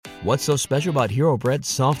What's so special about Hero Bread's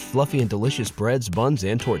soft, fluffy, and delicious breads, buns,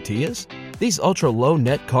 and tortillas? These ultra-low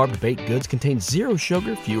net-carb baked goods contain zero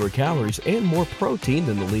sugar, fewer calories, and more protein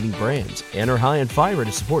than the leading brands, and are high in fiber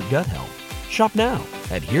to support gut health. Shop now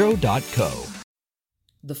at hero.co.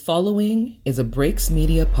 The following is a Breaks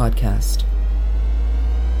Media podcast.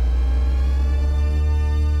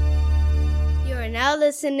 You are now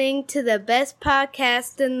listening to the best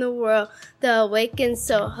podcast in the world, The Awakened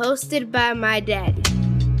Soul, hosted by my daddy.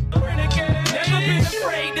 Renegade, never been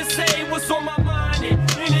afraid to say what's on my mind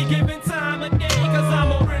at any given time of day, cause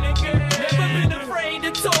I'm a renegade. Never been afraid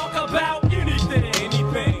to talk about anything.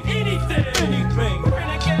 Renegade,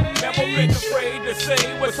 never been afraid to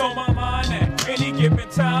say what's on my mind at any given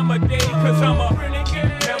time of day, cause I'm a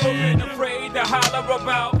renegade. Never been afraid to holler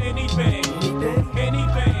about anything.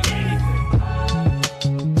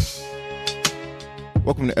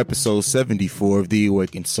 Welcome to episode 74 of The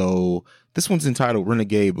Awakened Soul. This one's entitled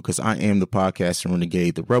Renegade because I am the podcaster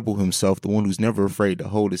Renegade, the rebel himself, the one who's never afraid to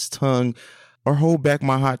hold his tongue or hold back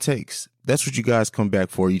my hot takes. That's what you guys come back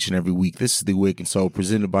for each and every week. This is The Awakened Soul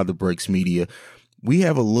presented by the Breaks Media. We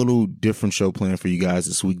have a little different show planned for you guys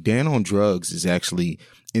this week. Dan on Drugs is actually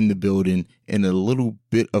in the building in a little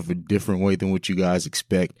bit of a different way than what you guys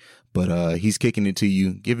expect, but he's kicking it to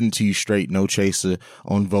you, giving it to you straight, no chaser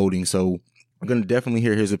on voting. So I'm going to definitely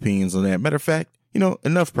hear his opinions on that. Matter of fact,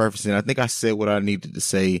 enough prefacing. I think I said what I needed to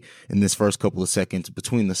say in this first couple of seconds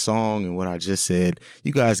between the song and what I just said.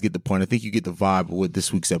 You guys get the point. I think you get the vibe of what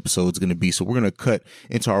this week's episode is going to be. So we're going to cut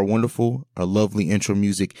into our lovely intro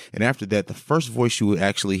music. And after that, the first voice you will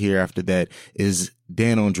actually hear after that is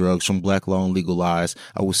Dan on Drugs from Black Law and Legal Lies.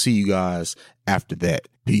 I will see you guys after that.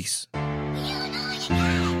 Peace.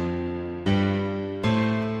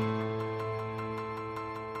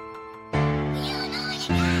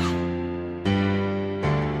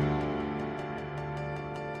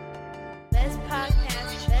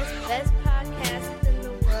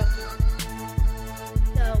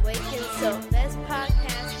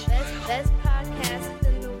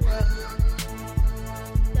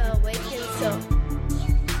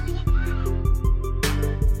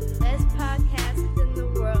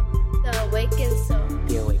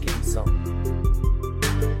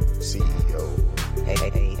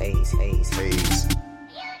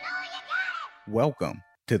 Welcome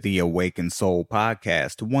to the Awakened Soul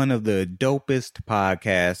podcast, one of the dopest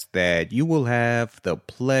podcasts that you will have the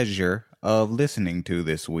pleasure of listening to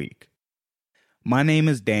this week. My name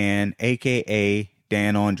is Dan, aka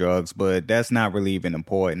Dan on Drugs, but that's not really even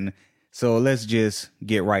important, so let's just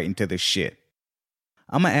get right into the shit.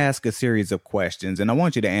 I'm going to ask a series of questions, and I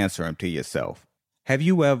want you to answer them to yourself. Have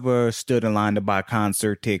you ever stood in line to buy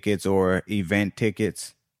concert tickets or event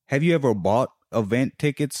tickets? Have you ever bought event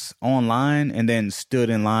tickets online and then stood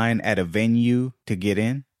in line at a venue to get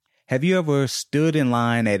in? Have you ever stood in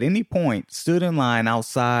line at any point, stood in line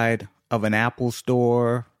outside of an Apple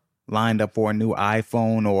store, lined up for a new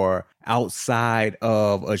iPhone, or outside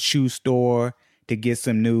of a shoe store to get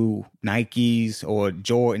some new Nikes or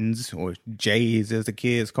Jordans or J's as the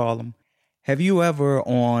kids call them? Have you ever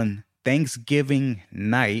on Thanksgiving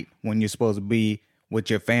night, when you're supposed to be with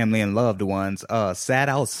your family and loved ones, sat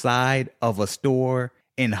outside of a store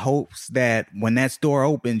in hopes that when that store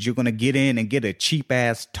opens, you're going to get in and get a cheap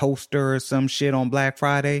ass toaster or some shit on Black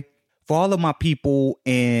Friday? For all of my people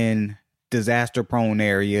in disaster prone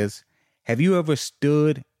areas, have you ever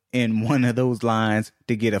stood in one of those lines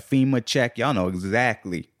to get a FEMA check? Y'all know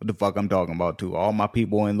exactly what the fuck I'm talking about too. All my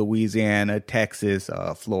people in Louisiana, Texas,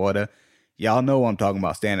 Florida, y'all know I'm talking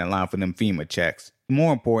about standing in line for them FEMA checks.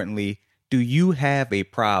 More importantly, do you have a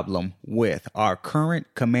problem with our current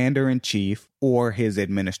commander-in-chief or his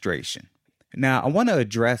administration? Now, I want to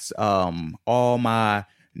address all my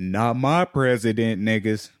not my president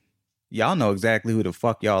niggas. Y'all know exactly who the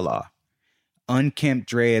fuck y'all are. Unkempt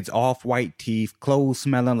dreads, off-white teeth, clothes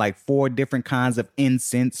smelling like 4 different kinds of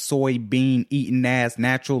incense, soybean eating ass,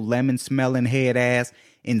 natural lemon smelling head ass,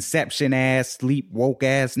 inception ass, sleep woke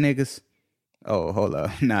ass niggas. Oh, hold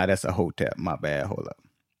up. Nah, that's a hotel. My bad. Hold up.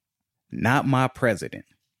 Not my president.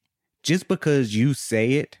 Just because you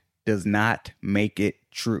say it does not make it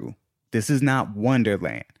true. This is not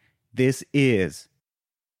Wonderland. This is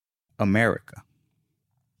America.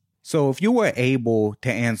 So if you were able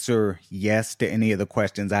to answer yes to any of the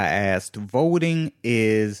questions I asked, voting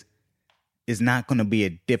is not going to be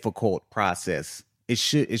a difficult process. It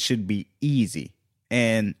should be easy.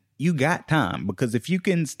 And you got time, because if you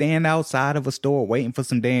can stand outside of a store waiting for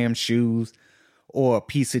some damn shoes or a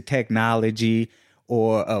piece of technology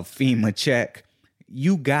or a FEMA check,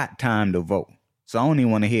 you got time to vote. So I don't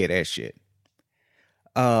even want to hear that shit.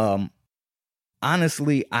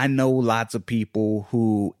 honestly, I know lots of people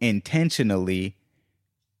who intentionally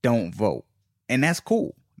don't vote, and that's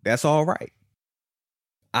cool. That's all right.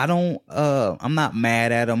 I'm not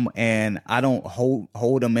mad at them, and I don't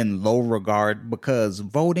hold them in low regard, because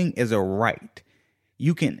voting is a right.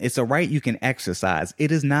 It's a right you can exercise.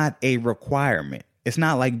 It is not a requirement. It's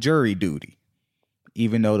not like jury duty,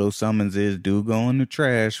 even though those summonses do go in the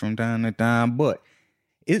trash from time to time, but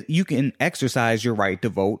you can exercise your right to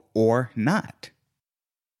vote or not.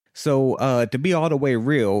 So, to be all the way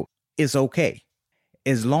real, it's okay.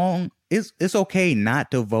 It's okay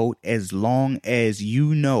not to vote as long as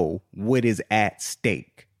you know what is at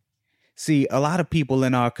stake. See, a lot of people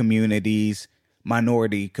in our communities,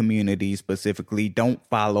 minority communities specifically, don't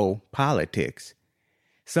follow politics.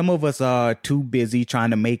 Some of us are too busy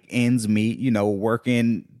trying to make ends meet,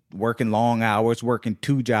 working long hours, working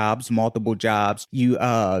 2 jobs, multiple jobs. You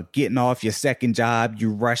getting off your second job,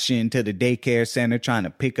 you rush into the daycare center trying to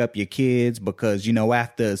pick up your kids because,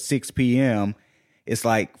 after 6 p.m., it's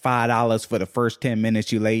like $5 for the first 10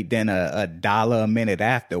 minutes you late, then a $1 a minute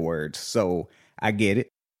afterwards. So I get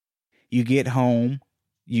it. You get home,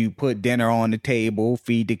 you put dinner on the table,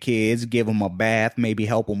 feed the kids, give them a bath, maybe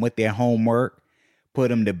help them with their homework, put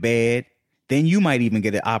them to bed. Then you might even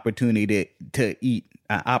get an opportunity to eat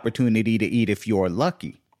if you're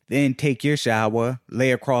lucky. Then take your shower,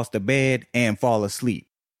 lay across the bed, and fall asleep.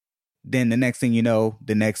 Then the next thing you know,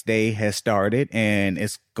 the next day has started, and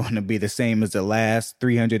it's going to be the same as the last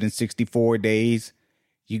 364 days.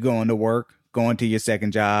 You going to work, going to your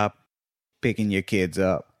second job, picking your kids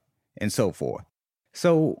up, and so forth.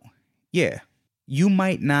 So, yeah, you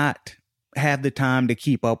might not have the time to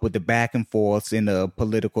keep up with the back and forths in the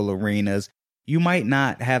political arenas. You might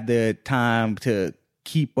not have the time to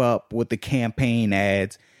keep up with the campaign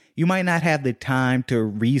ads. You might not have the time to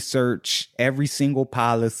research every single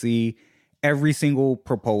policy, every single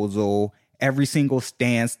proposal, every single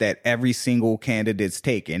stance that every single candidate's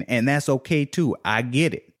taken. And that's okay too. I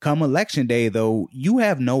get it. Come election day, though, you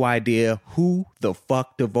have no idea who the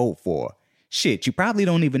fuck to vote for. Shit, you probably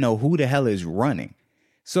don't even know who the hell is running.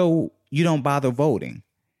 So you don't bother voting.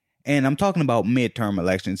 And I'm talking about midterm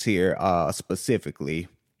elections here specifically.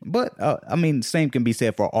 But, same can be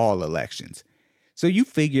said for all elections. So you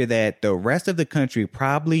figure that the rest of the country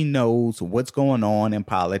probably knows what's going on in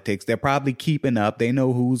politics. They're probably keeping up. They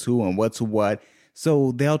know who's who and what's what.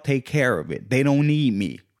 So they'll take care of it. They don't need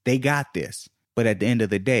me. They got this. But at the end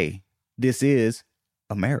of the day, this is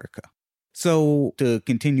America. So to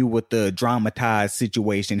continue with the dramatized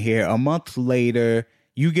situation here, a month later,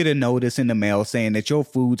 you get a notice in the mail saying that your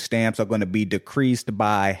food stamps are going to be decreased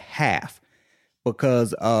by half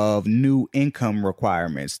because of new income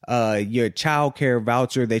requirements. Your child care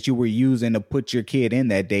voucher that you were using to put your kid in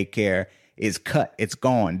that daycare is cut. It's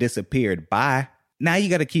gone, disappeared. Bye. Now you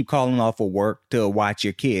got to keep calling off of work to watch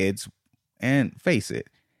your kids. And face it,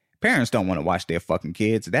 parents don't want to watch their fucking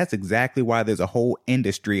kids. That's exactly why there's a whole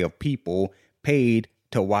industry of people paid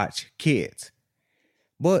to watch kids.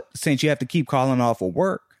 But since you have to keep calling off of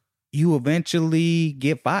work, you eventually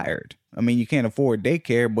get fired. You can't afford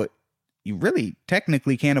daycare, but you really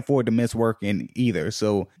technically can't afford to miss work in either.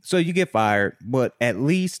 So you get fired, but at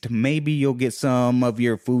least maybe you'll get some of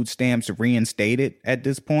your food stamps reinstated at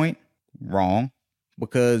this point. Wrong.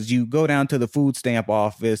 Because you go down to the food stamp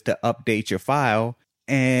office to update your file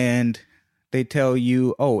and they tell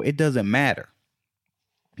you, oh, it doesn't matter.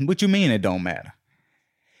 What you mean it don't matter?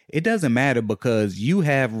 It doesn't matter because you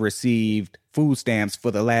have received food stamps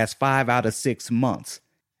for the last 5 out of 6 months.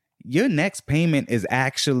 Your next payment is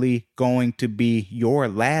actually going to be your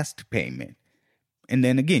last payment. And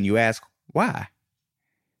then again, you ask, why?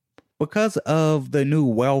 Because of the new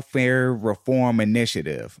welfare reform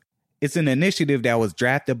initiative. It's an initiative that was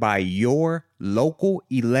drafted by your local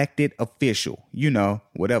elected official.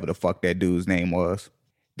 Whatever the fuck that dude's name was.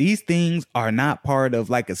 These things are not part of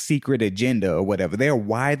like a secret agenda or whatever. They're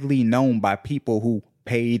widely known by people who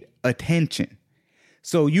paid attention.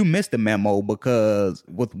 So you missed the memo because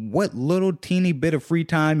with what little teeny bit of free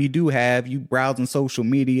time you do have, you browsing social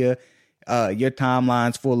media, your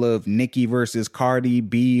timeline's full of Nicki versus Cardi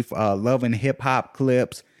beef, love and hip hop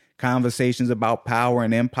clips, conversations about power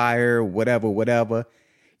and empire, whatever.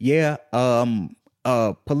 Yeah,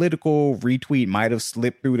 a political retweet might have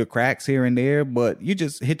slipped through the cracks here and there, but you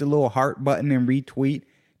just hit the little heart button and retweet.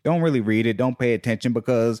 Don't really read it. Don't pay attention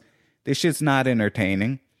because this shit's not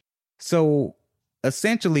entertaining. So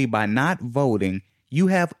essentially, by not voting, you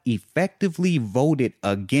have effectively voted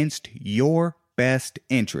against your best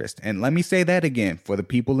interest. And let me say that again for the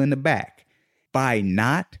people in the back. By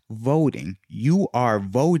not voting, you are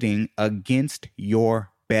voting against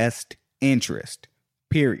your best interest,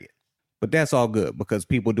 period. But that's all good because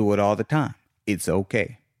people do it all the time. It's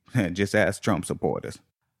okay. Just ask Trump supporters.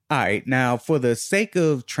 All right, now for the sake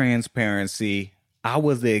of transparency, I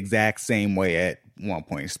was the exact same way at one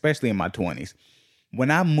point, especially in my 20s.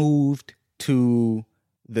 When I moved to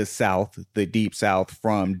the South, the deep South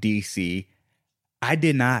from DC, I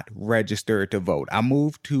did not register to vote. I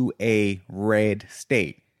moved to a red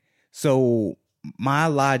state. So my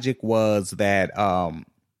logic was that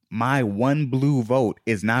my one blue vote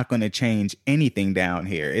is not going to change anything down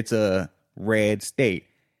here. It's a red state.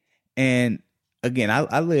 And again,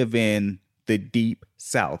 I live in the deep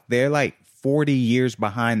South. They're like 40 years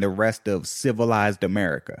behind the rest of civilized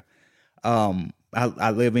America. I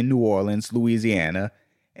live in New Orleans, Louisiana,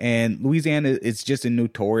 and Louisiana is just a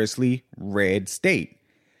notoriously red state.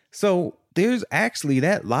 So there's actually,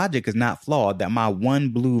 that logic is not flawed, that my one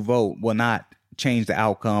blue vote will not change the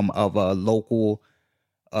outcome of a local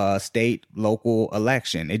state, local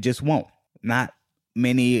election. It just won't. Not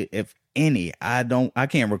many, if any. I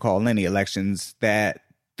can't recall any elections that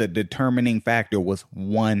the determining factor was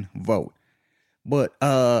one vote. But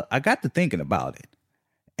I got to thinking about it,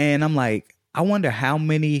 and I'm like, I wonder how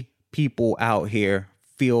many people out here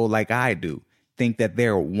feel like I do, think that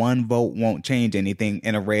their one vote won't change anything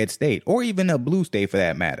in a red state, or even a blue state for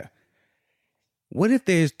that matter. What if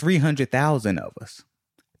there's 300,000 of us?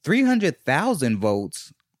 300,000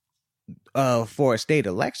 votes for a state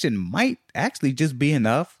election might actually just be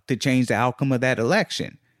enough to change the outcome of that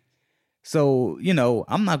election. So,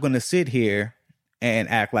 I'm not going to sit here and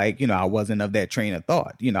act like, I wasn't of that train of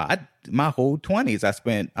thought. My whole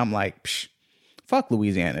 20s I'm like, fuck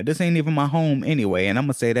Louisiana. This ain't even my home anyway. And I'm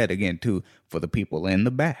going to say that again, too, for the people in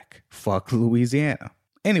the back. Fuck Louisiana.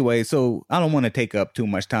 Anyway, so I don't want to take up too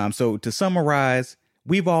much time. So to summarize,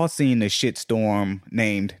 we've all seen the shitstorm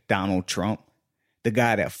named Donald Trump. The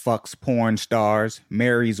guy that fucks porn stars,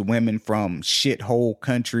 marries women from shithole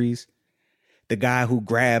countries. The guy who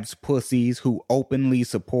grabs pussies, who openly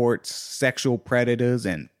supports sexual predators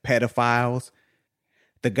and pedophiles.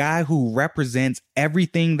 The guy who represents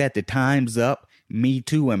everything that the Time's Up, Me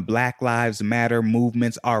Too, and Black Lives Matter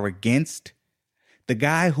movements are against. The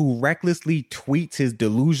guy who recklessly tweets his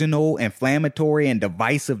delusional, inflammatory, and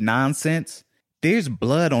divisive nonsense. There's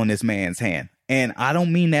blood on this man's hand. And I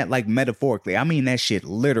don't mean that like metaphorically. I mean that shit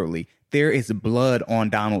literally. There is blood on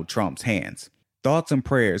Donald Trump's hands. Thoughts and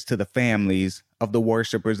prayers to the families of the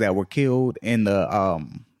worshipers that were killed in the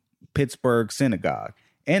Pittsburgh synagogue,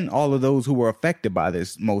 and all of those who were affected by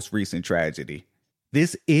this most recent tragedy.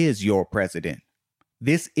 This is your president.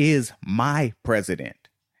 This is my president.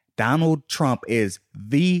 Donald Trump is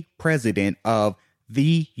the president of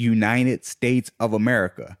the United States of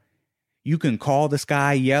America. You can call the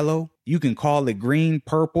sky yellow. You can call it green,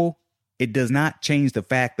 purple. It does not change the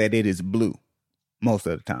fact that it is blue. Most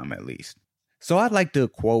of the time, at least. So I'd like to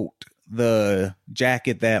quote the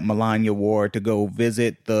jacket that Melania wore to go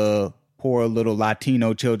visit the poor little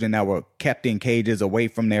Latino children that were kept in cages away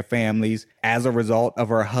from their families as a result of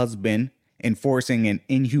her husband enforcing an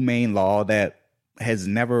inhumane law that has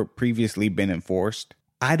never previously been enforced.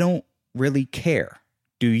 I don't really care.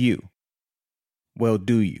 Do you? Well,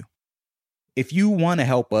 do you? If you want to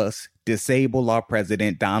help us disable our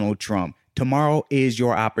president, Donald Trump, tomorrow is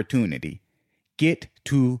your opportunity. Get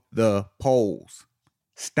to the polls.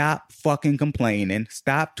 Stop fucking complaining.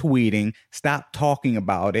 Stop tweeting. Stop talking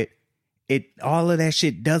about it. All of that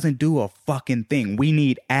shit doesn't do a fucking thing. We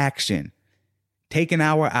need action. Take an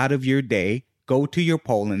hour out of your day. Go to your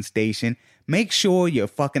polling station. Make sure your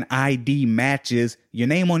fucking ID matches. Your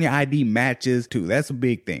name on your ID matches too. That's a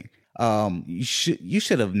big thing. You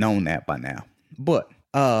should have known that by now. But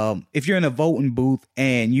if you're in a voting booth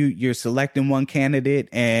and you're selecting one candidate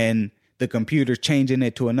and the computer's changing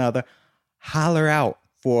it to another, holler out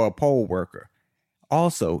for a poll worker.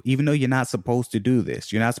 Also, even though you're not supposed to do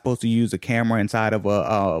this, you're not supposed to use a camera inside of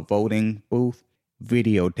a voting booth,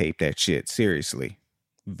 videotape that shit. Seriously.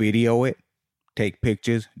 Video it, take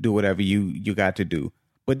pictures, do whatever you got to do.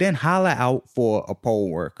 But then holler out for a poll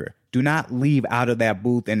worker. Do not leave out of that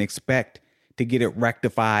booth and expect to get it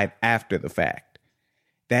rectified after the fact.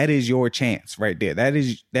 That is your chance right there. That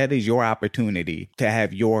is your opportunity to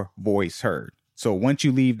have your voice heard. So once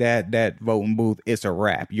you leave that voting booth, it's a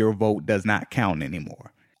wrap. Your vote does not count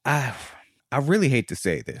anymore. I really hate to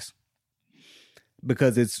say this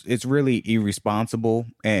because it's really irresponsible,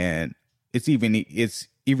 and it's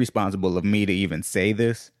irresponsible of me to even say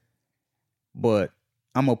this, but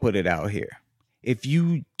I'm going to put it out here. If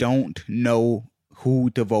you don't know who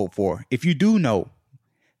to vote for, if you do know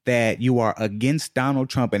that you are against Donald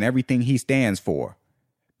Trump and everything he stands for,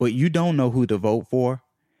 but you don't know who to vote for,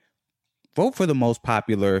 vote for the most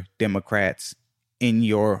popular Democrats in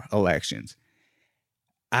your elections.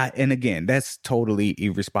 And again, that's totally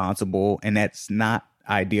irresponsible, and that's not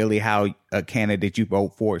ideally how a candidate you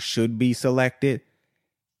vote for should be selected.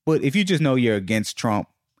 But if you just know you're against Trump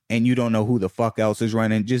and you don't know who the fuck else is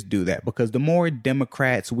running, just do that. Because the more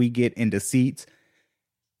Democrats we get into seats,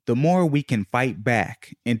 the more we can fight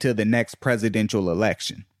back into the next presidential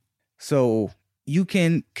election. So you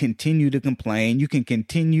can continue to complain. You can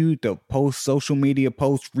continue to post social media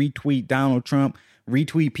posts, retweet Donald Trump,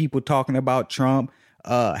 retweet people talking about Trump,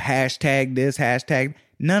 hashtag this, hashtag.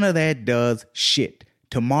 None of that does shit.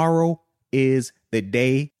 Tomorrow is the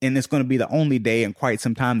day, and it's going to be the only day in quite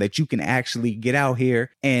some time that you can actually get out here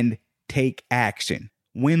and take action.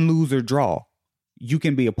 Win, lose, or draw, you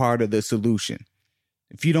can be a part of the solution.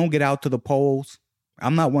 If you don't get out to the polls,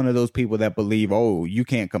 I'm not one of those people that believe, oh, you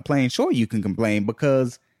can't complain. Sure, you can complain,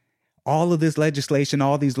 because all of this legislation,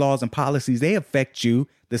 all these laws and policies, they affect you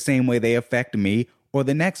the same way they affect me or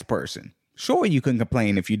the next person. Sure, you can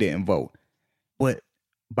complain if you didn't vote, but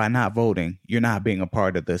by not voting, you're not being a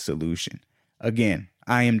part of the solution. Again,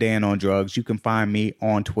 I am Dan on Drugs. You can find me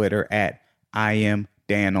on Twitter at I am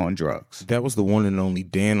Dan on Drugs. That was the one and only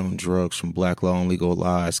Dan on Drugs from Black Law and Legal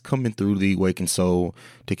Lies, coming through the Awakened Soul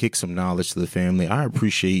to kick some knowledge to the family. I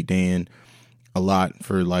appreciate Dan a lot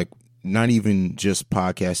for not even just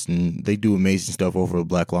podcasting. They do amazing stuff over at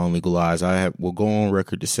Black Law and Legal Lies. Will go on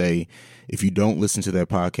record to say, if you don't listen to that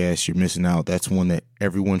podcast, you're missing out. That's one that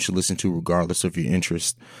everyone should listen to regardless of your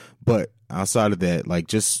interest. But outside of that,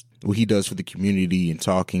 just what he does for the community and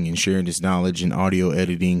talking and sharing his knowledge and audio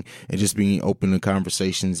editing and just being open to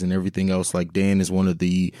conversations and everything else. Dan is one of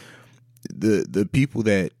the people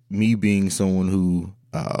that, me being someone who,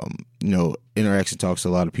 interacts and talks to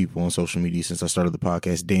a lot of people on social media since I started the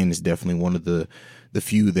podcast, Dan is definitely one of the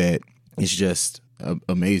few that is just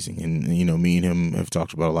amazing. And, me and him have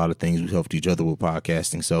talked about a lot of things. We've helped each other with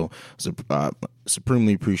podcasting. So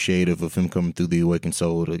supremely appreciative of him coming through the Awakened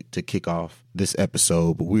Soul to kick off this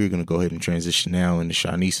episode. But we're going to go ahead and transition now into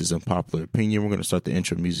Shanice's Unpopular Opinion. We're going to start the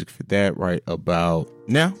intro music for that right about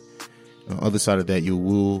now. On the other side of that, you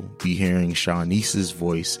will be hearing Shanice's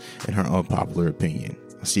voice and her unpopular opinion.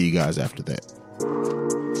 I'll see you guys after that.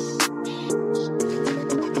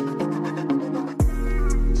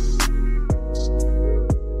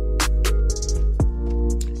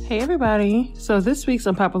 Hey everybody. So this week's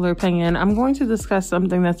Unpopular Opinion, I'm going to discuss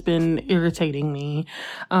something that's been irritating me.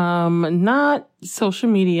 Not social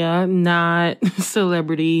media, not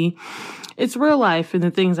celebrity. It's real life and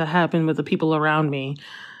the things that happen with the people around me.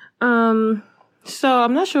 So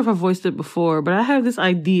I'm not sure if I voiced it before, but I have this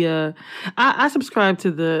idea. I subscribe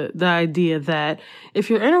to the idea that if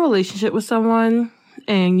you're in a relationship with someone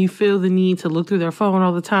and you feel the need to look through their phone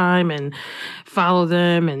all the time and follow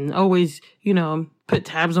them and always, put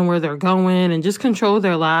tabs on where they're going and just control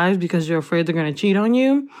their lives because you're afraid they're going to cheat on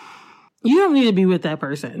you, you don't need to be with that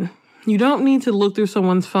person. You don't need to look through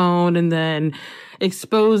someone's phone and then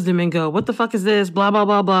expose them and go, what the fuck is this? Blah, blah,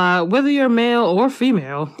 blah, blah. Whether you're male or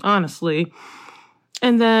female, honestly.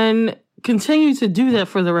 And then continue to do that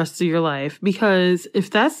for the rest of your life. Because if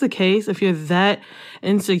that's the case, if you're that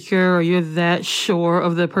insecure or you're that sure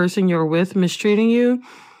of the person you're with mistreating you,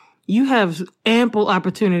 you have ample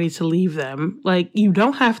opportunity to leave them. You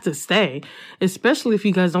don't have to stay, especially if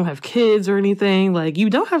you guys don't have kids or anything. You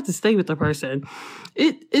don't have to stay with the person.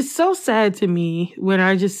 It's so sad to me when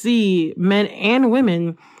I just see men and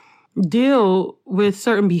women deal with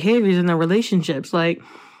certain behaviors in their relationships.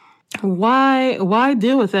 Why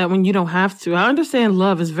deal with that when you don't have to? I understand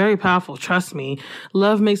love is very powerful. Trust me.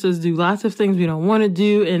 Love makes us do lots of things we don't want to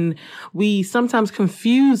do. And we sometimes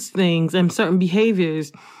confuse things and certain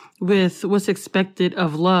behaviors with what's expected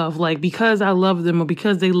of love. Because I love them or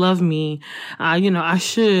because they love me, I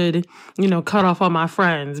should, cut off all my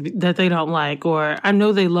friends that they don't like, or I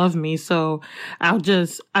know they love me, so I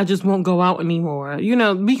just won't go out anymore.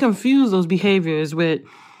 We confuse those behaviors with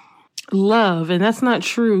love, and that's not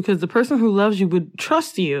true, because the person who loves you would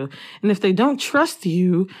trust you. And if they don't trust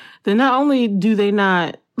you, then not only do they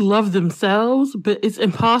not love themselves, but it's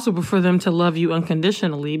impossible for them to love you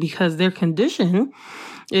unconditionally, because their condition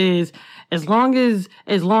is as long as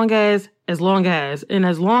love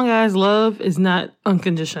is not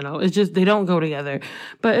unconditional. It's just, they don't go together.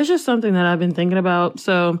 But it's just something that I've been thinking about.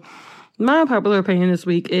 So my unpopular opinion this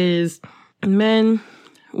week is men,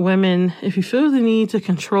 women, if you feel the need to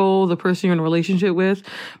control the person you're in a relationship with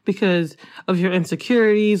because of your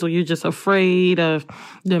insecurities, or you're just afraid of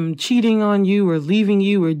them cheating on you or leaving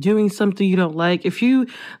you or doing something you don't like, if you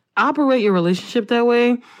operate your relationship that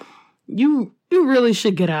way, you really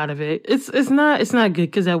should get out of it. It's not good,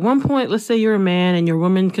 because at one point, let's say you're a man and your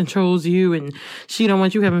woman controls you and she don't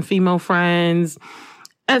want you having female friends.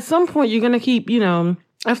 At some point, you're going to keep,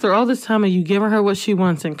 after all this time of you giving her what she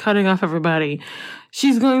wants and cutting off everybody,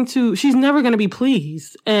 she's never going to be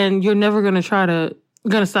pleased, and you're never going to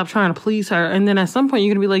stop trying to please her. And then at some point,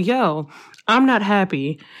 you're going to be like, yo, I'm not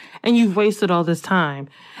happy. And you've wasted all this time.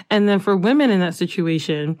 And then for women in that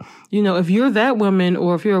situation, if you're that woman,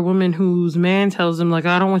 or if you're a woman whose man tells them, like,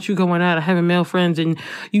 I don't want you going out or having male friends, and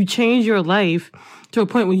you change your life to a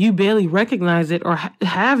point where you barely recognize it or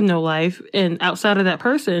have no life, and outside of that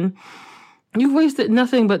person, you've wasted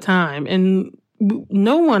nothing but time. And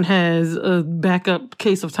no one has a backup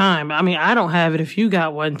case of time. I mean, I don't have it. If you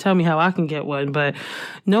got one, tell me how I can get one. But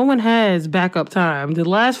no one has backup time. The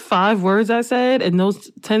last 5 words I said in those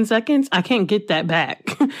 10 seconds, I can't get that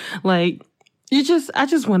back. Like, I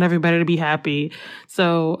just want everybody to be happy.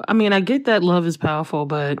 So, I mean, I get that love is powerful,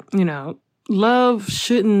 but, love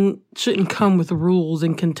shouldn't come with rules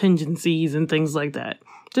and contingencies and things like that.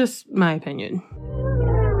 Just my opinion.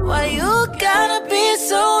 Why you gotta be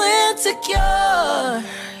so insecure?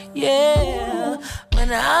 Yeah,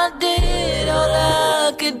 when I did all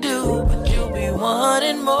I could do, but you be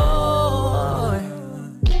wanting more.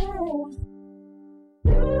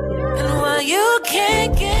 And why you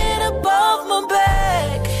can't get above my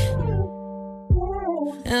back?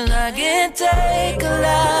 And I can take a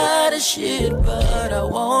lot of shit, but I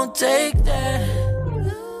won't take that.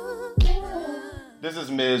 This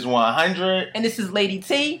is Ms. 100. And this is Lady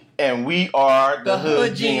T. And we are the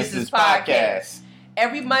Hood Geniuses Podcast.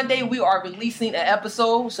 Every Monday we are releasing an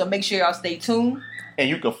episode, so make sure y'all stay tuned. And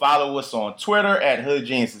you can follow us on Twitter at Hood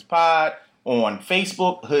Geniuses Pod, on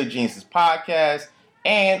Facebook, Hood Geniuses Podcast,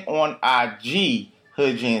 and on IG,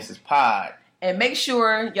 Hood Geniuses Pod. And make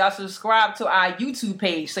sure y'all subscribe to our YouTube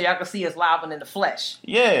page so y'all can see us live and in the flesh.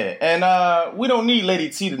 Yeah, and we don't need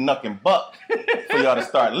Lady T to knuck and buck for y'all to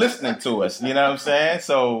start listening to us, you know what I'm saying?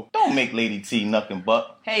 So don't make Lady T knuck and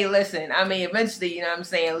buck. Hey, listen, I mean, eventually, you know what I'm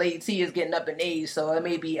saying, Lady T is getting up in age, so I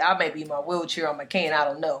may be in my wheelchair or my cane, I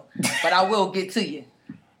don't know. But I will get to you.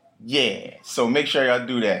 Yeah, so make sure y'all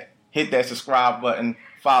do that. Hit that subscribe button,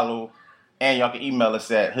 follow, and y'all can email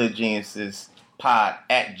us at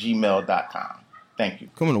hoodgeniuspod@gmail.com. Thank you.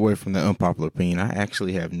 Coming away from the unpopular opinion, I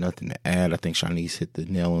actually have nothing to add. I think Shanice hit the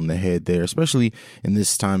nail on the head there, especially in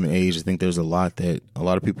this time and age. I think there's a lot that a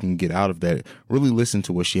lot of people can get out of that. Really listen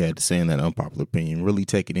to what she had to say in that unpopular opinion. Really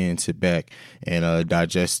take it in, sit back, and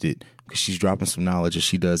digest it, because she's dropping some knowledge as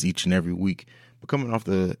she does each and every week. But coming off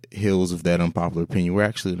the heels of that unpopular opinion, we're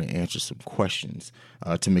actually going to answer some questions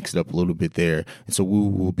to mix it up a little bit there. And so we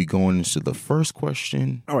will be going into the first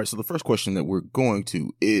question. All right, so the first question that we're going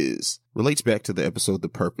to relates back to the episode The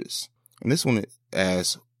Purpose. And this one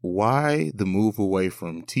asks, why the move away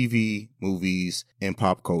from TV, movies, and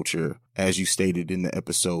pop culture, as you stated in the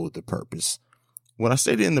episode The Purpose? What I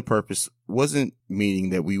stated in The Purpose wasn't meaning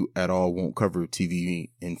that we at all won't cover TV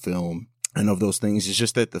and film and of those things. It's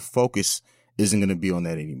just that the focus isn't going to be on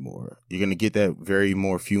that anymore. You're going to get that very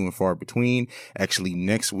more few and far between. Actually,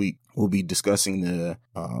 next week, we'll be discussing the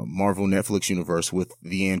Marvel Netflix universe with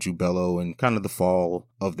the Andrew Bello and kind of the fall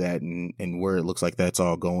of that and where it looks like that's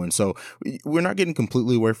all going. So we're not getting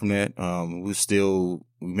completely away from that. We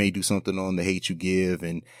may do something on The Hate U Give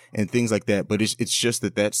and things like that, but it's just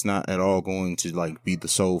that that's not at all going to like be the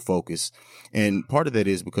sole focus. And part of that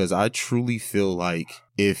is because I truly feel like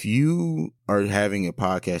if you are having a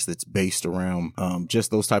podcast that's based around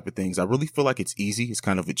just those type of things, I really feel like it's easy. It's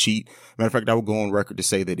kind of a cheat. Matter of fact, I would go on record to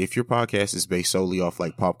say that if your podcast is based solely off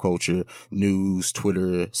like pop culture, news,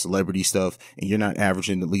 Twitter, celebrity stuff, and you're not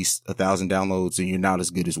averaging at least 1,000 downloads, and you're not as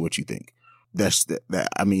good as what you think.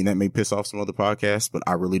 I mean, that may piss off some other podcasts, but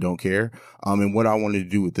I really don't care. And what I wanted to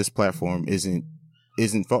do with this platform isn't,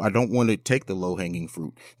 I don't want to take the low hanging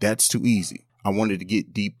fruit. That's too easy. I wanted to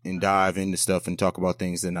get deep and dive into stuff and talk about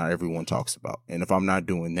things that not everyone talks about. And if I'm not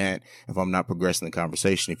doing that, if I'm not progressing the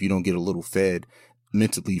conversation, if you don't get a little fed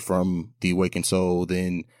mentally from the Awakened Soul,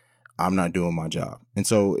 then I'm not doing my job. And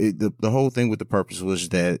so the whole thing with The Purpose was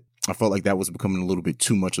that I felt like that was becoming a little bit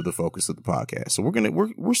too much of the focus of the podcast. So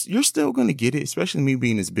you're still gonna get it, especially me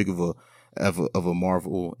being as big of a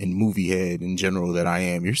Marvel and movie head in general that I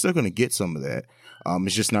am. You're still gonna get some of that.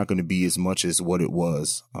 It's just not gonna be as much as what it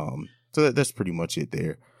was. So that's pretty much it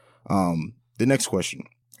there. The next question: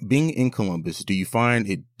 being in Columbus, do you find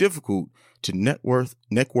it difficult to network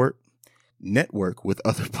with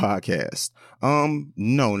other podcasts?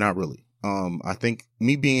 No, not really. I think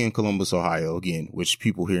me being in Columbus, Ohio, again, which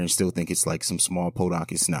people here and still think it's like some small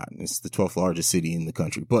podunk. It's not. It's the 12th largest city in the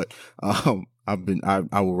country. But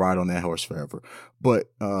I will ride on that horse forever.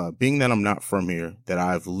 But being that I'm not from here, that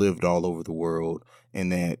I've lived all over the world, and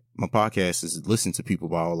that my podcast is listened to people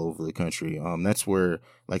by all over the country. That's where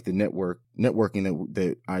like the networking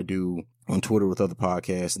that I do on Twitter with other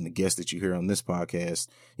podcasts and the guests that you hear on this podcast,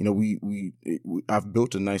 you know, I've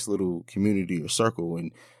built a nice little community or circle,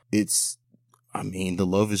 and the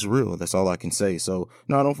love is real. That's all I can say. So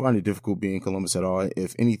no, I don't find it difficult being in Columbus at all.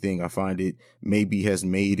 If anything, I find it maybe has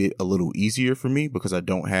made it a little easier for me because I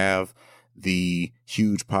don't have the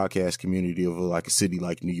huge podcast community of like a city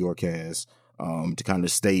like New York has, to kind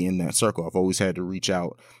of stay in that circle. I've always had to reach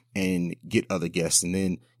out and get other guests. And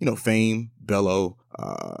then, you know, Fame, Bello,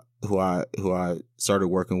 who I started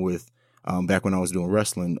working with back when I was doing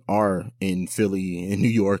wrestling, are in Philly and New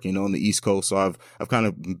York and on the East Coast. So I've kind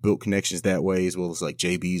of built connections that way, as well as like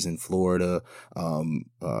JB's in Florida.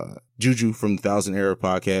 Juju from the 1000 Era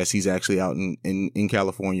podcast, he's actually out in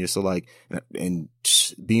California. So like, and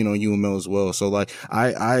being on UML as well. So like,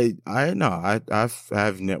 I've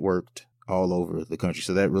networked all over the country.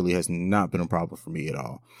 So that really has not been a problem for me at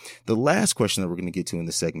all. The last question that we're going to get to in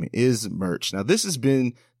this segment is merch. Now, this has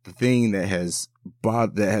been the thing that has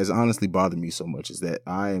honestly bothered me so much, is that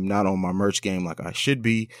I am not on my merch game like I should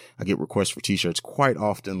be. I get requests for t-shirts quite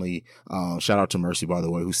oftenly. Shout out to Mercy, by the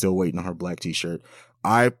way, who's still waiting on her black t-shirt.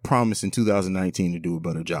 I promise in 2019 to do a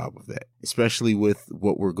better job of that, especially with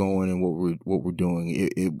what we're going and what we're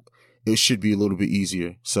doing. It should be a little bit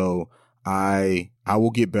easier. So I will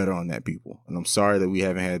get better on that, people. And I'm sorry that we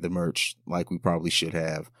haven't had the merch like we probably should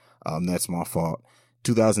have. That's my fault.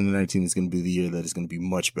 2019 is going to be the year that is going to be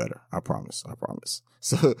much better. I promise.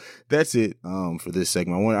 So that's it, for this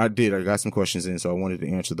segment. I got some questions in, so I wanted to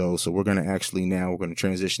answer those. So we're going to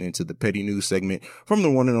transition into the petty news segment from the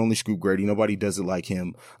one and only Scoop Grady. Nobody does it like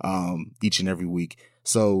him, each and every week.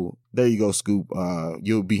 So there you go, Scoop.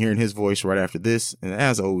 You'll be hearing his voice right after this. And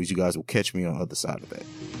as always, you guys will catch me on the other side of that.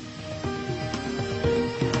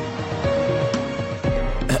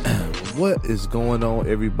 What is going on,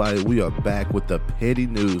 everybody? We are back with the Petty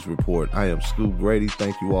News Report. I am Scoop Grady.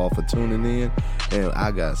 Thank you all for tuning in, and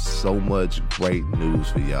I got so much great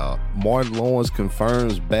news for y'all. Martin Lawrence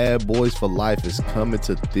confirms Bad Boys for Life is coming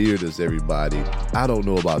to theaters, everybody. I don't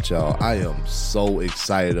know about y'all. I am so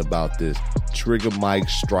excited about this. Trigger Mike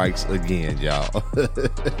strikes again, y'all.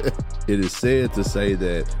 It is said to say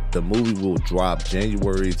that the movie will drop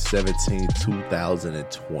January 17,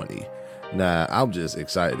 2020. Nah, I'm just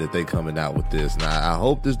excited that they coming out with this. Now, I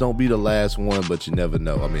hope this don't be the last one, but you never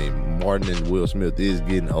know. I mean, Martin and Will Smith is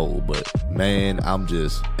getting old, but man, I'm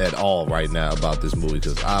just at all right now about this movie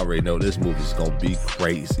because I already know this movie is going to be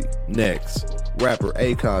crazy. Next, rapper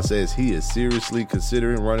Akon says he is seriously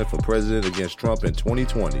considering running for president against Trump in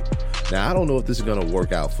 2020. Now, I don't know if this is going to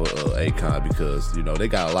work out for Akon because, you know, they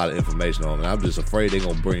got a lot of information on it. I'm just afraid they're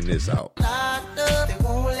going to bring this out.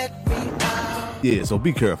 Yeah, so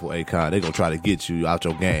be careful, Akon. They're going to try to get you out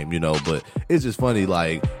your game, you know, but it's just funny,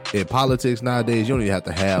 like, in politics nowadays, you don't even have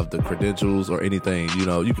to have the credentials or anything, you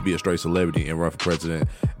know, you could be a straight celebrity and run for president,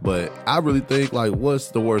 but I really think, like, what's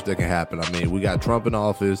the worst that can happen? I mean, we got Trump in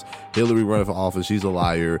office, Hillary running for office, she's a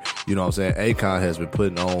liar, you know what I'm saying? Akon has been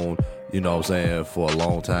putting on, you know what I'm saying, for a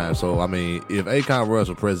long time. So, I mean, if Akon runs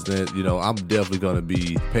for president, you know, I'm definitely going to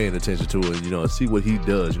be paying attention to it, you know, and see what he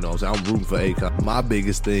does, you know what I'm saying? I'm rooting for Akon. My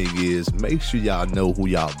biggest thing is make sure y'all know who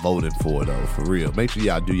y'all voting for, though, for real. Make sure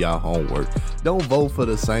y'all do y'all homework. Don't vote for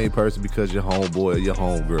the same person because your homeboy or your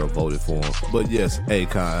homegirl voted for him. But yes,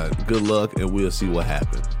 Akon, good luck, and we'll see what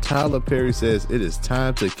happens. Tyler Perry says it is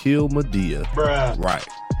time to kill Madea. Bruh. Right.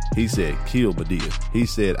 He said, kill Madea. He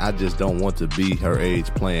said, I just don't want to be her age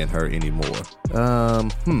playing her anymore.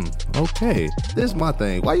 Okay. This is my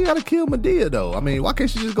thing. Why you gotta kill Madea, though? I mean, why can't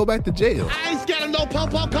she just go back to jail? I ain't scared of no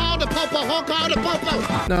po-po, call the po-po, call the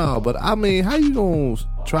po-po. No, but I mean, how you gonna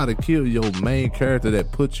try to kill your main character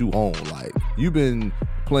that put you on? Like, you've been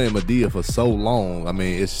playing Madea for so long. I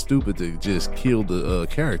mean, it's stupid to just kill the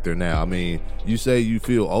character now. I mean, you say you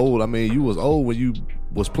feel old. I mean, you was old when you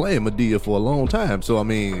was playing Madea for a long time. So, I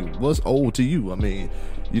mean, what's old to you? I mean,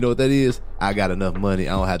 you know what that is? I got enough money.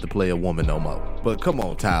 I don't have to play a woman no more. But come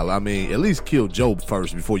on, Tyler. I mean, at least kill Joe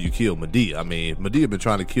first before you kill Madea. I mean, Madea been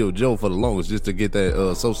trying to kill Joe for the longest just to get that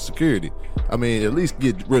Social Security. I mean, at least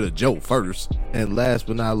get rid of Joe first. And last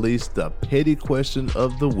but not least, the petty question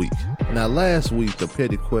of the week. Now, last week, the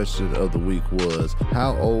petty question of the week was,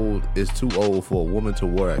 how old is too old for a woman to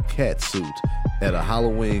wear a cat suit? at a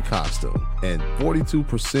Halloween costume. And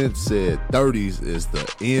 42% said 30s is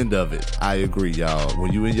the end of it. I agree, y'all.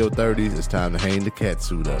 When you in your 30s, it's time to hang the cat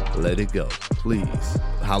suit up. Let it go, please.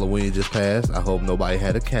 Halloween just passed. I hope nobody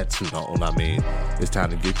had a cat suit on. I mean, it's time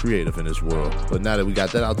to get creative in this world. But now that we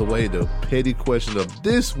got that out the way, the petty question of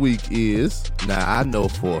this week is, now I know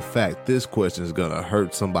for a fact this question is gonna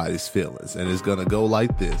hurt somebody's feelings, and it's gonna go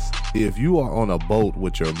like this. If you are on a boat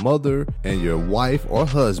with your mother and your wife or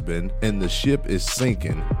husband and the ship is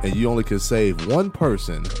sinking and you only can save one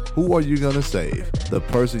person, who are you gonna save? The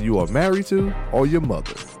person you are married to or your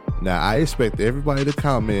mother? Now, I expect everybody to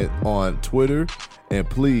comment on Twitter, and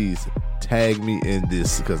please tag me in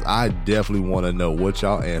this because I definitely want to know what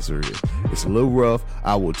y'all answer is. It's a little rough.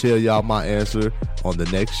 I will tell y'all my answer on the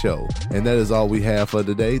next show. And that is all we have for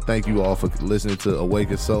today. Thank you all for listening to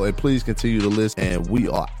Awaken Soul, and please continue to listen, and we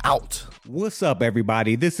are out. What's up,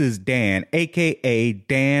 everybody? This is Dan, aka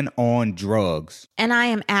Dan on Drugs. And I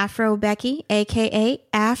am Afro Becky, aka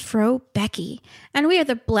Afro Becky. And we are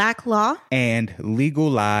the Black Law and Legal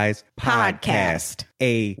Lies Podcast,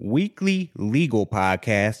 a weekly legal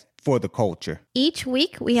podcast for the culture. Each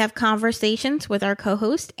week, we have conversations with our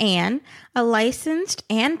co-host, Anne, a licensed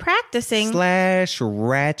and practicing /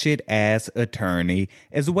 ratchet ass attorney,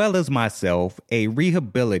 as well as myself, a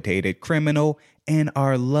rehabilitated criminal, and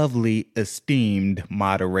our lovely, esteemed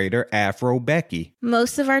moderator, Afro Becky.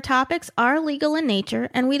 Most of our topics are legal in nature,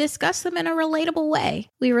 and we discuss them in a relatable way.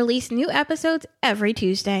 We release new episodes every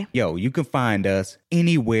Tuesday. Yo, you can find us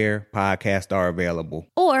anywhere podcasts are available.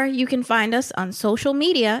 Or you can find us on social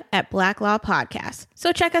media at Black Law Podcast.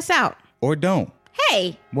 So check us out. Or don't.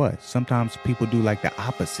 Hey! What? Sometimes people do like the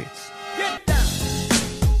opposites. Get down.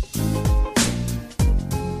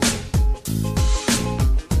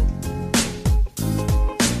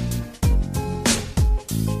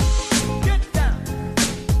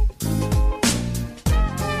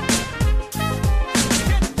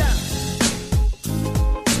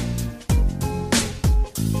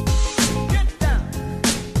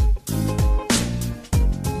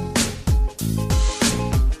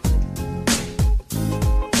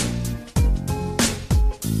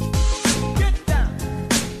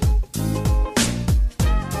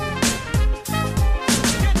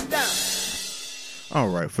 All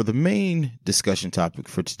right, for the main discussion topic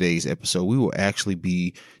for today's episode, we will actually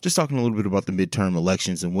be just talking a little bit about the midterm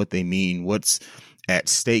elections and what they mean, what's at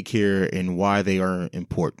stake here, and why they are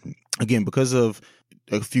important. Again, because of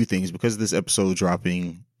a few things, because of this episode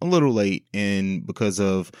dropping a little late, and because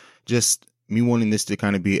of just me wanting this to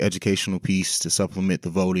kind of be an educational piece to supplement the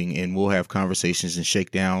voting, and we'll have conversations and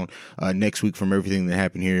shakedown next week from everything that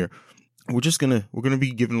happened here. We're gonna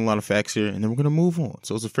be giving a lot of facts here, and then we're gonna move on.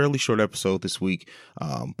 So it's a fairly short episode this week,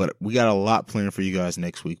 but we got a lot planned for you guys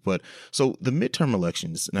next week. But so the midterm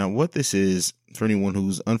elections. Now, what this is for anyone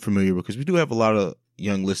who's unfamiliar, because we do have a lot of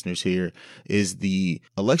young listeners here, is the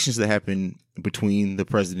elections that happen between the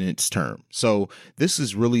president's term. So this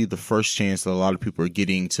is really the first chance that a lot of people are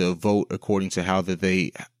getting to vote according to how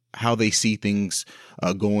they see things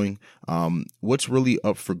going. What's really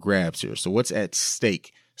up for grabs here? So what's at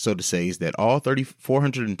stake, so to say, is that all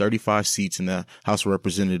 435 seats in the House of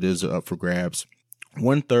Representatives are up for grabs.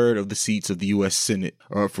 1/3 of the seats of the U.S. Senate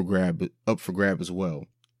are up for grab as well.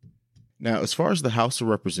 Now, as far as the House of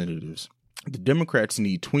Representatives, the Democrats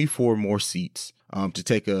need 24 more seats to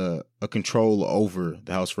take a control over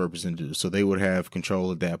the House of Representatives. So they would have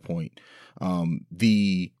control at that point.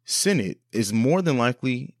 The Senate is more than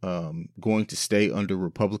likely going to stay under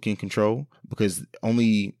Republican control, because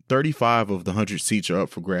only 35 of the 100 seats are up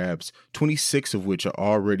for grabs, 26 of which are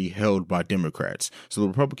already held by Democrats. So the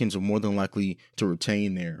Republicans are more than likely to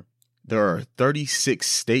retain there. There are 36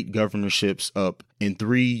 state governorships up and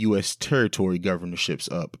 3 U.S. territory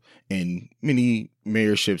governorships up, and many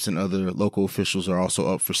mayorships and other local officials are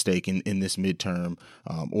also up for stake in this midterm,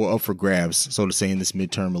 or up for grabs, so to say, in this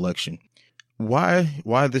midterm election.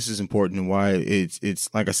 Why this is important, and why it's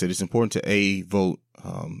like I said, it's important to vote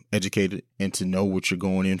educated and to know what you're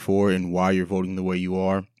going in for and why you're voting the way you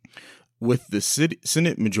are. With the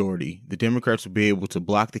Senate majority, the Democrats will be able to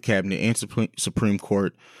block the cabinet and Supreme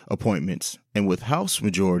Court appointments. And with House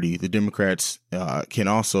majority, the Democrats can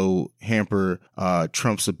also hamper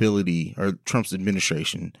Trump's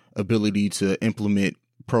administration ability to implement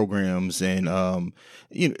programs. And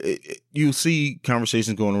you'll see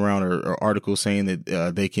conversations going around or articles saying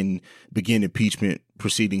that they can begin impeachment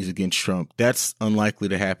proceedings against Trump. That's unlikely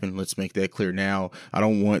to happen. Let's make that clear now. I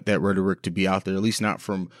don't want that rhetoric to be out there, at least not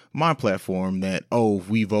from my platform, that, if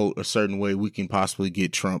we vote a certain way, we can possibly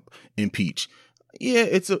get Trump impeached. Yeah,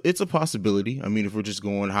 it's a possibility. I mean, if we're just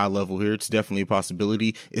going high level here, it's definitely a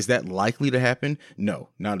possibility. Is that likely to happen? No,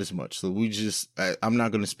 not as much. So I'm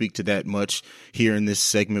not going to speak to that much here in this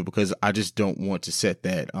segment because I just don't want to set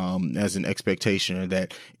that as an expectation, or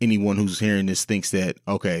that anyone who's hearing this thinks that,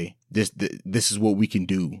 okay, this is what we can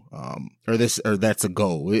do, or that's a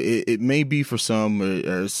goal. It may be for some,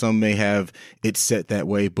 or some may have it set that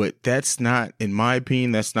way, but that's not, in my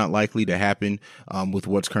opinion, that's not likely to happen with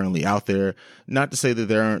what's currently out there. Not to say that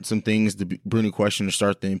there aren't some things to bring into question to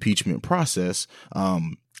start the impeachment process. I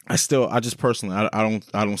just personally, I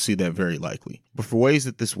don't see that very likely. But for ways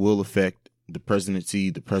that this will affect the presidency,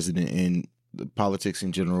 the president, and the politics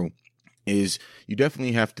in general, is you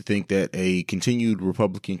definitely have to think that a continued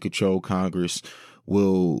Republican controlled Congress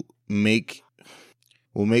will make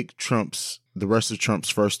the rest of Trump's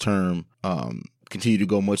first term continue to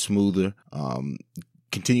go much smoother,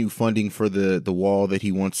 continue funding for the wall that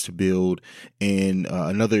he wants to build, and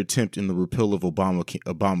another attempt in the repeal of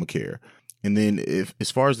Obamacare. And then as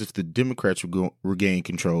far as if the Democrats regain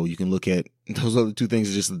control, you can look at those other two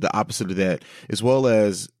things, just the opposite of that, as well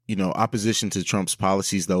as, opposition to Trump's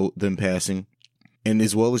policies, though, them passing, and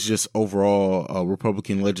as well as just overall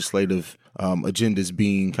Republican legislative agendas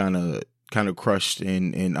being kind of crushed,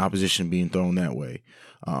 and opposition being thrown that way.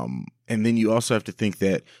 And then you also have to think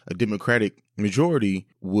that a Democratic majority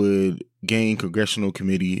would gain congressional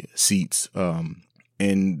committee seats,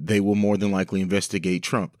 and they will more than likely investigate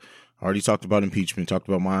Trump. I already talked about impeachment, talked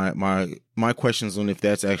about my questions on if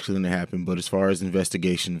that's actually going to happen. But as far as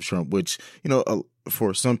investigation of Trump, which,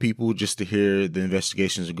 for some people, just to hear the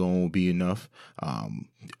investigations are going will be enough.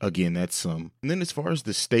 Again, that's some. And then as far as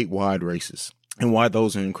the statewide races and why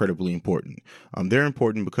those are incredibly important, they're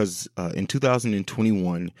important because in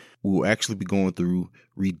 2021, we will actually be going through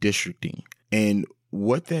redistricting. And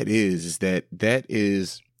what that is that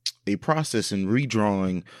is a process in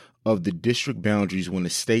redrawing of the district boundaries when a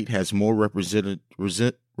state has more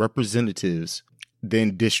representatives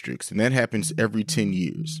than districts. And that happens every 10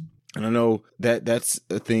 years. And I know that that's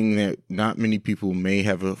a thing that not many people may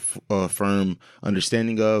have a firm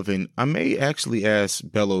understanding of. And I may actually ask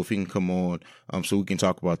Bello if he can come on so we can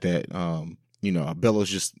talk about that.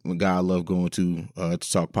 Bello's just a guy I love going to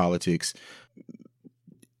talk politics.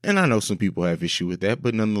 And I know some people have issue with that,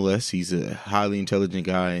 but nonetheless, he's a highly intelligent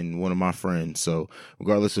guy and one of my friends. So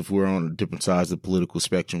regardless if we're on different sides of the political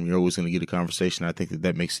spectrum, you're always going to get a conversation. I think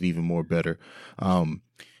that makes it even more better. And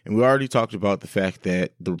we already talked about the fact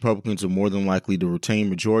that the Republicans are more than likely to retain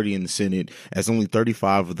majority in the Senate, as only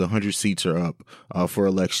 35 of the 100 seats are up for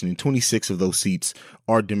election, and 26 of those seats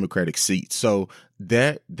are Democratic seats. So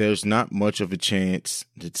that there's not much of a chance.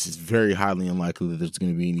 It's very highly unlikely that there's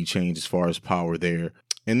going to be any change as far as power there.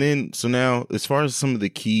 And then, so now, as far as some of the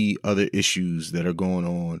key other issues that are going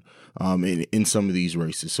on in some of these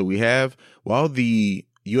races. So we have, while the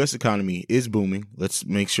U.S. economy is booming, let's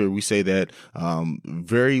make sure we say that,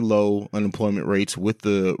 very low unemployment rates with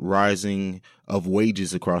the rising of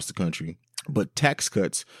wages across the country. But tax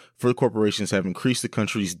cuts for corporations have increased the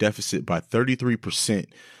country's deficit by 33%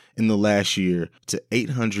 in the last year to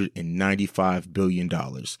 $895 billion.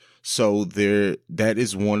 So that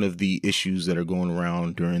is one of the issues that are going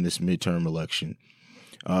around during this midterm election.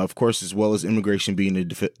 Of course, as well as immigration being a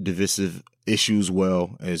divisive issue as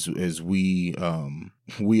well, as we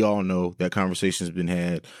all know that conversation has been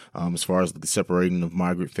had as far as the separating of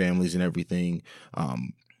migrant families and everything.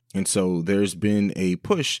 And so there's been a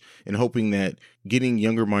push in hoping that getting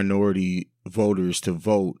younger minority voters to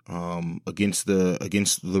vote against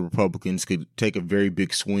the Republicans could take a very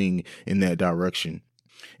big swing in that direction.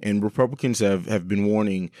 And Republicans have been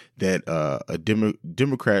warning that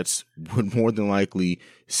Democrats would more than likely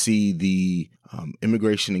see the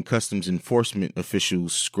immigration and customs enforcement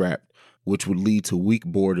officials scrapped, which would lead to weak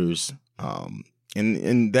borders.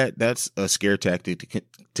 And that's a scare tactic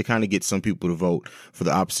to kind of get some people to vote for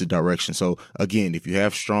the opposite direction. So again, if you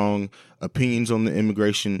have strong opinions on the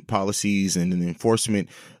immigration policies and the enforcement,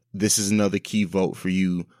 this is another key vote for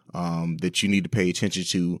you that you need to pay attention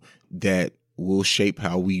to, that will shape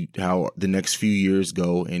how the next few years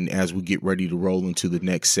go, and as we get ready to roll into the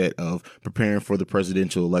next set of preparing for the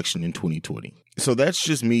presidential election in 2020. So that's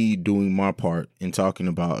just me doing my part in talking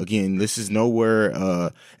about, again, this is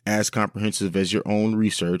nowhere as comprehensive as your own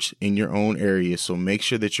research in your own area. So make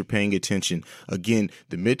sure that you're paying attention. Again,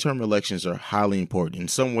 the midterm elections are highly important. In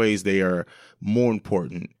some ways, they are more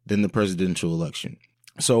important than the presidential election.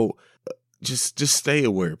 So just stay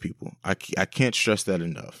aware, people. I can't stress that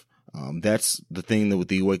enough. That's the thing that with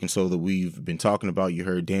the Awakened Soul that we've been talking about. You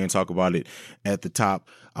heard Dan talk about it at the top.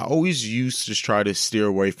 I always used to just try to steer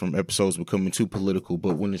away from episodes becoming too political,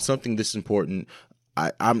 but when it's something this important,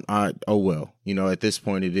 oh well, at this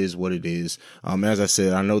point it is what it is. As I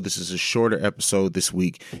said, I know this is a shorter episode this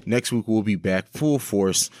week. Next week we'll be back full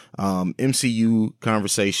force. MCU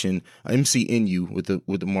conversation, MCNU with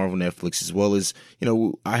the Marvel Netflix, as well as,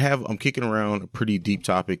 I'm kicking around a pretty deep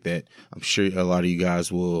topic that I'm sure a lot of you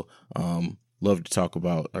guys will, love to talk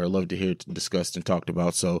about or love to hear discussed and talked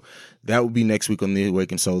about. So that will be next week on The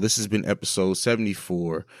Awakened Soul. This has been episode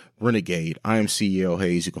 74, Renegade. I am CEO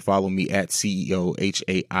Hayes. You can follow me at CEO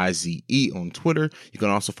HAIZE on Twitter. You can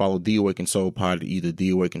also follow The Awakened Soul Pod, either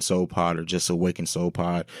The Awakened Soul Pod or just Awakened Soul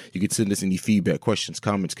Pod. You can send us any feedback, questions,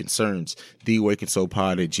 comments, concerns,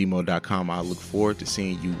 theawakenedsoulpod@gmail.com. I look forward to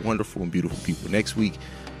seeing you wonderful and beautiful people next week.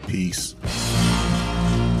 Peace.